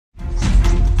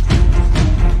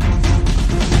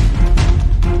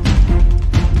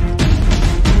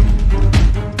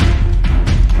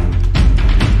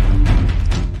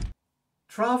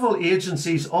Travel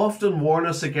agencies often warn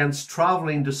us against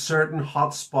traveling to certain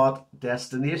hotspot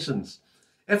destinations.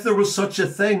 If there was such a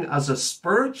thing as a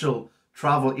spiritual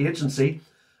travel agency,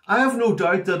 I have no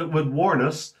doubt that it would warn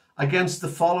us against the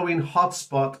following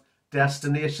hotspot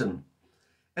destination.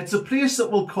 It's a place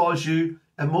that will cause you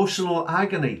emotional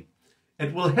agony.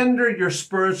 It will hinder your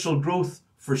spiritual growth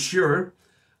for sure,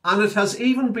 and it has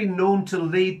even been known to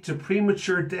lead to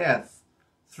premature death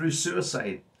through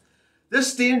suicide.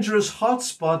 This dangerous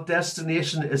hotspot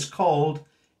destination is called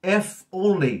If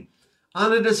Only,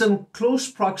 and it is in close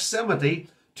proximity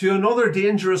to another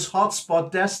dangerous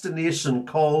hotspot destination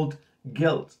called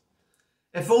guilt.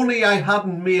 If only I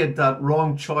hadn't made that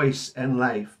wrong choice in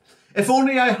life. If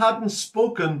only I hadn't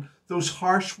spoken those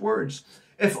harsh words.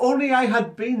 If only I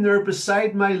had been there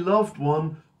beside my loved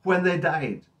one when they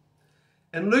died.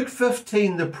 In Luke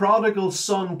 15, the prodigal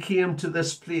son came to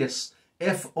this place,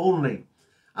 if only.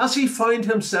 As he found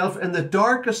himself in the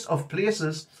darkest of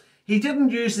places, he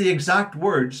didn't use the exact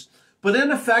words, but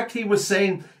in effect he was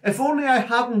saying, if only I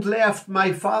hadn't left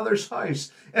my father's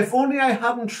house, if only I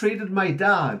hadn't treated my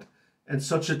dad in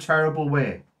such a terrible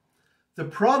way. The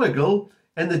prodigal,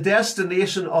 in the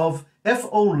destination of if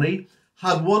only,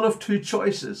 had one of two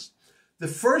choices. The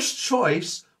first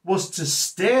choice was to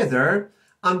stay there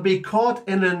and be caught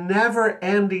in a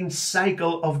never-ending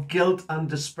cycle of guilt and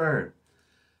despair.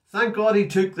 Thank God he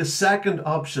took the second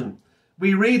option.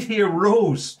 We read he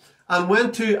arose and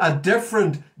went to a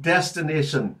different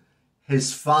destination,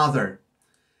 his Father.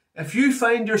 If you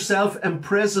find yourself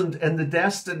imprisoned in the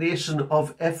destination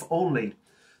of if only,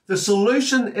 the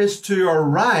solution is to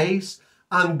arise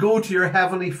and go to your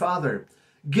Heavenly Father.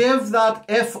 Give that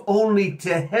if only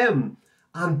to him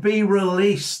and be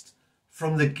released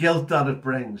from the guilt that it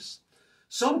brings.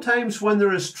 Sometimes when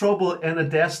there is trouble in a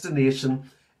destination,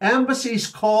 embassies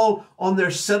call on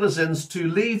their citizens to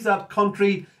leave that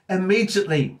country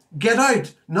immediately. Get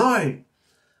out now.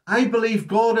 I believe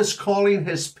God is calling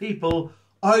his people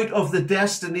out of the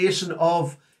destination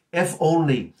of if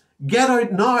only. Get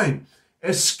out now.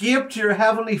 Escape to your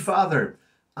Heavenly Father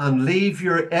and leave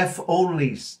your if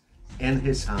onlys in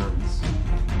his hands.